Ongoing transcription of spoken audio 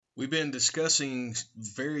We've been discussing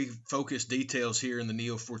very focused details here in the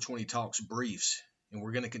Neo 420 Talks briefs, and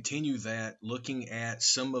we're going to continue that looking at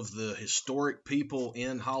some of the historic people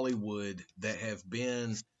in Hollywood that have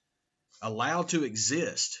been allowed to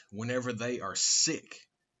exist whenever they are sick.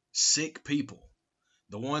 Sick people.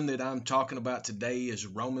 The one that I'm talking about today is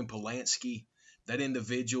Roman Polanski, that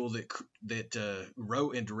individual that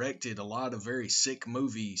wrote and directed a lot of very sick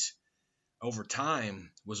movies over time,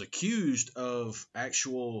 was accused of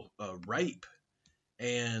actual rape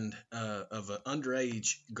and of an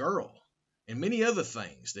underage girl and many other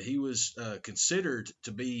things that he was considered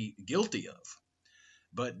to be guilty of.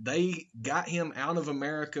 But they got him out of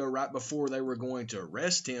America right before they were going to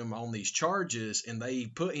arrest him on these charges, and they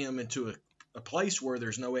put him into a place where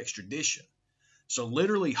there's no extradition. So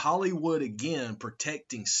literally Hollywood again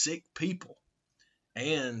protecting sick people,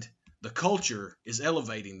 and the culture is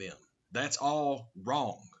elevating them. That's all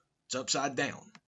wrong. It's upside down.